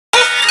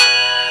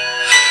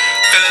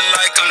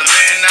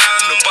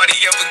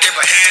Nobody ever gave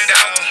a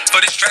handout. For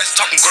the stress,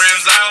 talking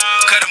grams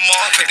loud. Cut him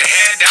off, hit the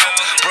hand out.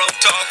 Broke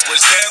talk,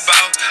 what's that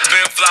about?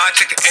 Been fly,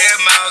 check the air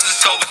miles.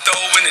 It's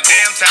overthrow in the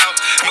damn town.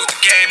 Milk the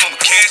game, I'm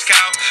a cash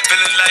cow.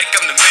 Feeling like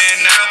I'm the man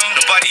now.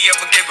 Nobody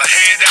ever gave a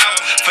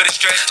handout. For the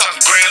stress,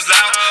 talking grams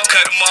loud.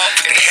 Cut him off,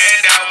 hit the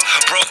hand out.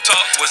 Broke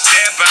talk, what's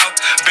that about?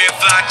 Been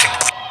fly, check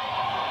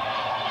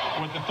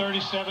the With the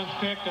 37th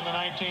pick in the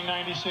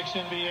 1996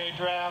 NBA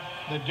draft,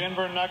 the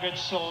Denver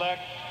Nuggets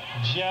select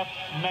Jeff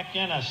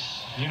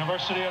McInnis,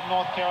 University of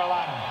North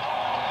Carolina.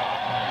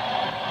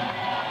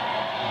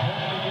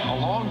 A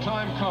long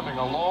time coming,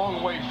 a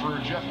long wait for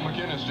Jeff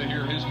McInnis to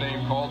hear his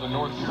name called, the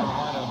North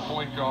Carolina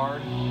point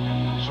guard.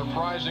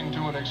 Surprising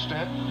to an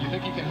extent. You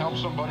think he can help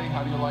somebody?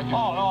 How do you like him?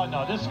 Oh,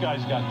 no, this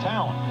guy's got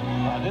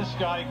talent. This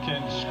guy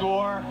can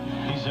score.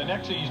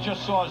 He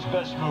just saw his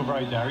best move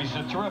right there. He's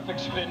a terrific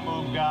spin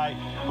move guy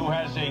who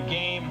has a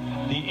game,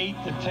 the 8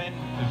 to 10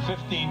 to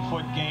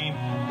 15-foot game.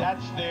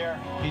 That's there.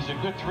 He's a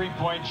good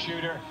three-point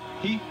shooter.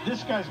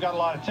 This guy's got a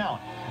lot of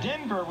talent.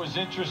 Denver was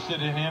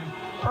interested in him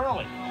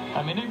early.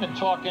 I mean, they've been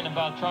talking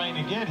about trying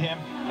to get him,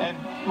 and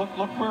look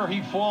where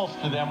he falls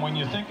to them when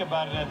you think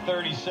about it at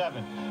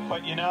 37.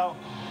 But, you know,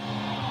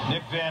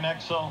 Nick Van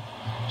Exel,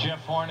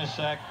 Jeff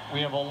Hornacek,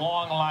 we have a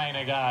long line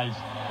of guys.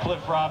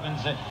 Cliff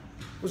Robinson.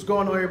 What's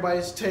going on, everybody?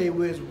 It's Tay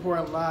Wiz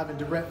reporting live and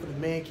direct from the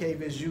Man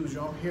Cave as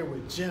usual. I'm here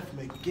with Jeff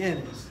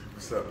McInnis.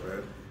 What's up,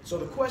 man? So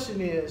the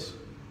question is,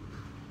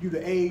 you the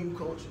AAU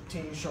coach at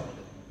Team Charlotte.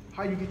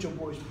 How you get your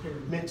boys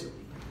prepared mentally?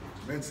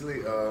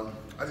 Mentally,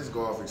 I just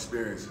go off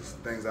experiences,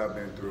 things I've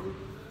been through.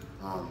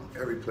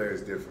 Every player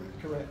is different.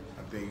 Correct.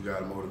 I think you got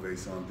to motivate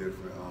something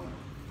different.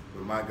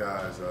 With my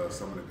guys,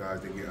 some of the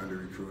guys, they get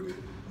under-recruited.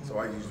 So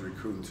I use the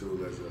recruiting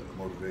tool as a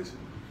motivation.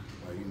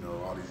 You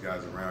know, all these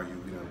guys around you,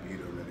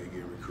 beat them and they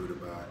get recruited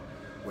by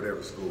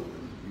whatever school,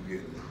 and you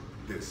get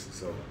this.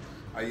 So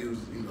I use,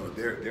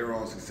 their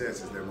own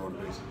success as their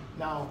motivation.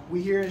 Now,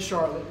 we here in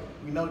Charlotte,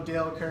 we know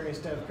Dale Curry and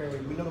Steph Curry.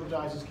 We know the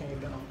guys just came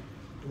down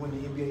to win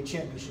the NBA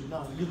championship.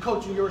 Now, you're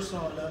coaching your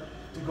son up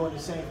to go in the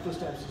same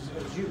footsteps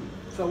as you.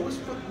 So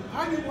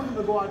how do you want him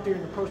to go out there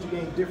and approach the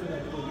game different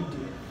than the way you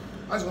did?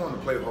 I just want him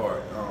to play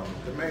hard.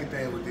 The main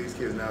thing with these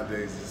kids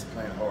nowadays is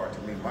playing hard.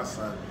 To me, my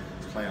son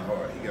is playing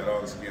hard. He got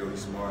all the skill,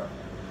 he's smart.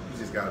 He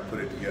just got to put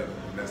it together.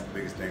 And that's the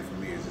biggest thing for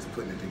me, is just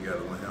putting it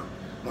together with him.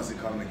 Once it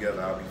comes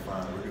together, I'll be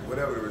fine.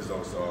 Whatever the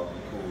results are, I'll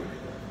be cool with it.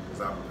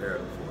 Because I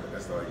prepared him for it.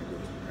 That's all you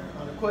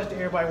do. The question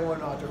everybody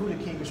wants out there, who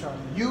the king of Charlotte?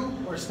 You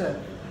or Steph?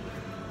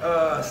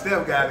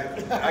 Steph got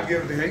it. I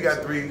give it to him. He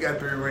got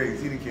three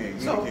rings. He the king.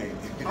 He the king.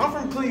 I'm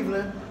from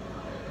Cleveland,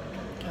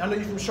 and I know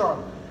you're from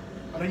Charlotte.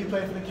 I know you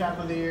played for the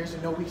Cavaliers.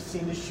 I know we've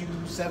seen the shoes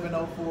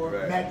 704,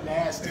 right.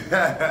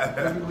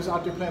 McNasty. When you was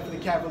out there playing for the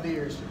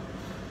Cavaliers.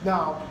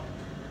 Now,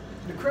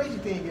 the crazy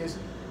thing is,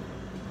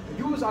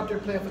 you was out there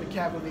playing for the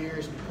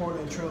Cavaliers and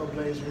Portland Trail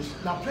Blazers.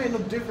 Now, playing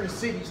them different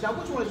cities. Now,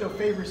 which one is your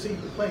favorite city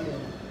to play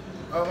in?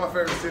 My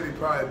favorite city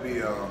probably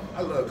be,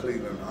 I love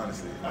Cleveland,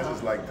 honestly. I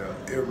just like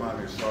it reminds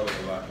me of Charlotte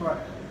a lot. Right.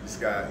 This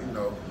guy,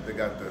 they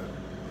got the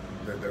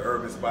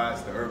urban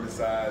spots, the urban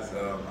sides.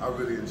 I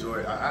really enjoy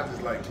it. I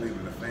just like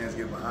Cleveland. The fans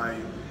get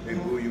behind you. They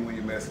boo you when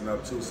you're messing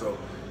up too. So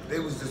they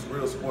was just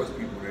real sports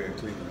people there in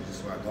Cleveland.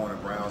 Just like going to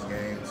Browns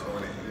games,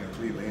 going to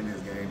Cleveland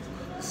Indians games,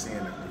 just seeing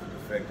the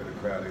effect of the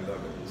crowd. They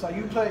love it. So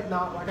you played,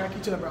 now, like I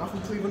keep telling you, I'm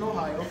from Cleveland,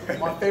 Ohio.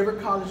 My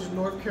favorite college is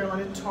North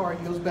Carolina Tar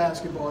Heels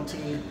basketball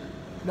team.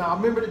 Now, I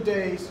remember the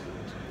days,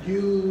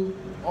 you,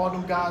 all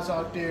them guys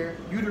out there,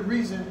 you the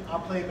reason I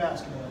played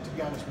basketball, to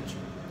be honest with you.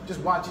 Just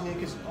watching it,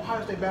 because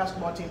Ohio State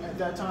basketball team at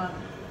that time,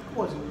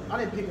 I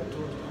didn't pick up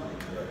towards them.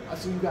 I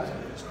see you guys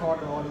have Chris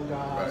Carter, all them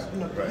guys.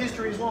 Right. The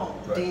history is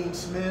long. Right. Dean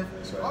Smith.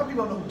 Right. A lot of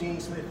people don't know who Dean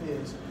Smith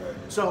is. Right.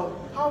 So,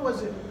 how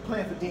was it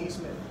playing for Dean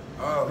Smith?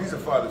 He's a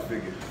father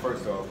figure,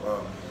 first off.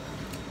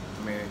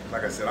 I mean,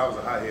 like I said, I was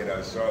a hothead out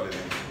of Charlotte,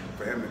 and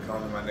for him to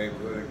come to my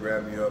neighborhood and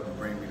grab me up and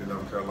bring me to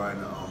North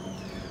Carolina,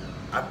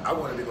 I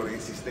wanted to go to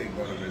NC State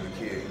growing up as a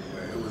kid.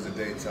 It was the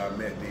day I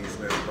met Dean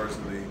Smith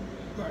personally.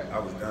 Right. I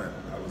was done.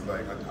 I was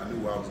like, I knew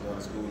where I was going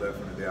to school at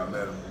from the day I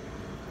met him.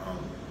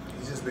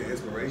 He's just been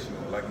inspirational.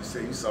 Like you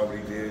said, you saw what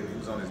he did. He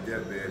was on his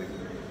deathbed and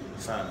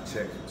he signed a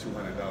check for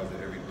 $200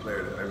 to every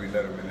player, every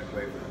letterman that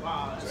played for him.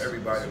 Wow, so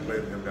everybody that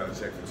played for him got a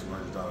check for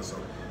 $200. So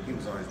he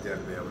was on his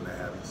deathbed when that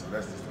happened. So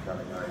that's just the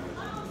kind of guy he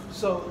is.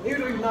 So,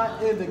 even though you're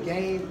not in the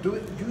game,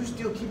 do you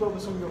still keep up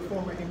with some of your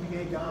former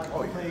NBA guys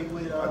you played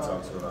with? I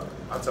talk to a lot.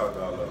 I talk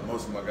to all of them.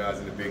 Most of my guys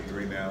in the big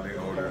three now. They're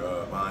older.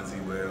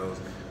 Bonzi Wells.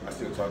 I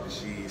still talk to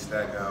Sheed,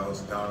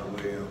 Stackhouse, Donald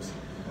Williams,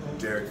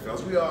 Derek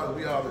Phelps. We all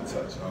in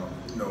touch.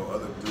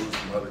 Other dudes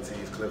from other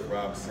teams, Cliff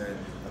Robinson.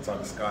 I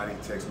talked to Scotty. He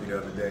texted me the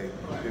other day.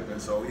 Pippen.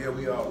 So yeah,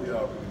 we all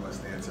pretty much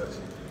stay in touch.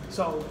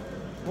 So,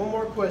 one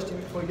more question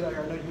before you get out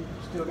here. I know you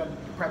still got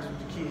to practice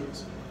with the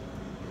kids.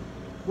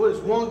 What is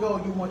one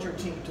goal you want your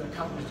team to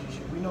accomplish this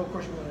year? We know, of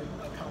course, you want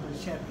to accomplish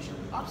the championship.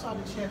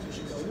 Outside the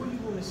championship, though, what do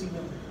you want to see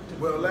them do?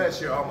 Well, last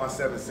year, all my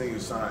 7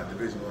 seniors signed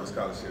Division I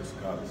scholarships to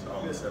college,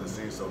 all my 7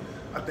 seniors. So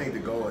I think the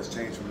goal has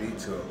changed from me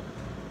to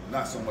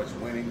not so much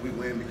winning. We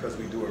win because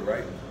we do it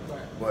right.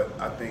 But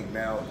I think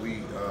now we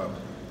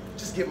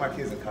just get my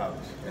kids in college.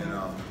 And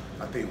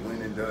I think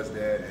winning does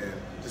that, and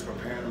just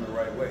preparing them the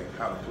right way,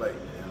 how to play.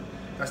 And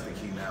that's the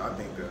key now. I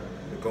think the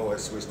goal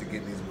has switched to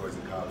getting these boys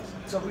in college.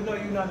 So we know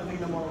you're not in the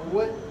league no more.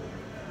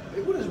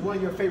 What is one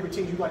of your favorite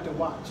teams you like to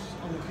watch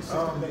on a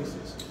consistent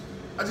basis?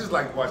 I just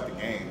like to watch the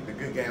game, the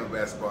good game of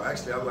basketball.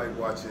 Actually, I like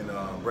watching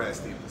Brad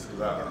Stevens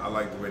because I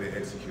like the way they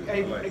execute.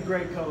 A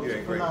great coach. Yeah,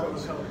 great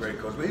coach. Great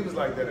coach. But he was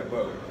like that at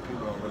Butler.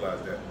 People don't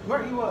realize that.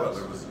 Where he was.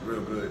 Butler was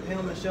real good.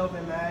 Him and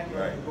Shelvin Mack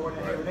and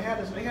Gordon Hayward.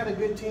 They had a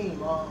good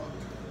team.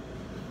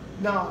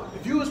 Now,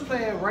 if you was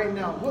playing right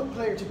now, what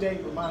player today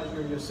reminds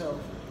you of yourself?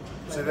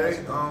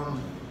 Today,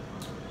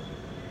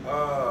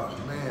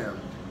 man,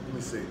 let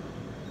me see.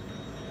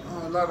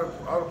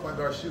 All the point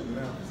guards shooting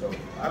now, so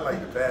I like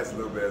to pass a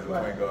little bit as a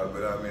point guard.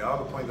 But I mean, all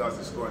the point guards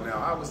that score now,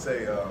 I would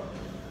say,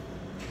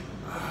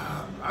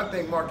 I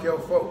think Markelle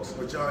Fultz,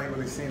 but y'all ain't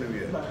really seen him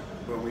yet.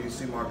 But when you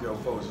see Markelle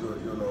Fultz, you'll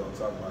know what I'm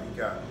talking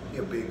about. He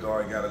a big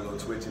guard, he got a little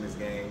twitch in his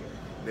game.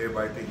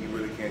 Everybody think he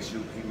really can't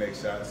shoot. He makes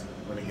shots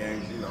when the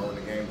game's, when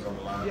the game's on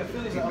the line. Yeah,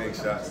 he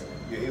makes shots.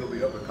 Yeah, he'll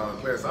be up and coming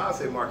player. So I'll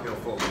say Markelle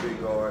Fultz, big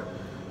guard,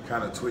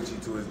 kind of twitchy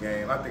to his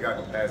game. I think I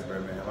can pass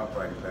better than him. I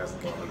probably can pass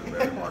the ball a little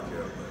better than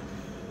Markelle.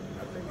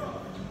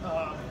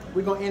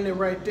 We're going to end it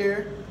right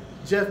there.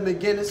 Jeff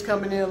McInnis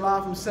coming in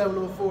live from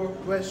 704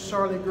 West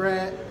Charlotte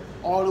grad,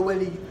 all the way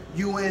to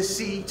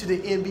UNC to the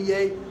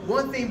NBA.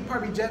 One thing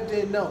probably Jeff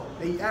didn't know,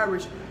 that he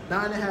averaged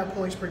 9.5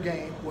 points per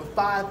game with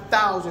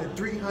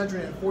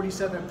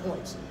 5,347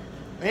 points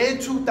and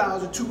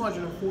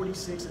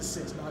 2,246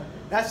 assists. Now,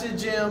 that's your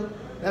gym.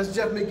 That's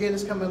Jeff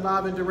McInnis coming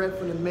live and direct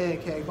from the Man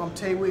Cave. I'm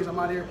Tay Wiggs. I'm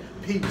out here.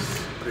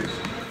 Peace.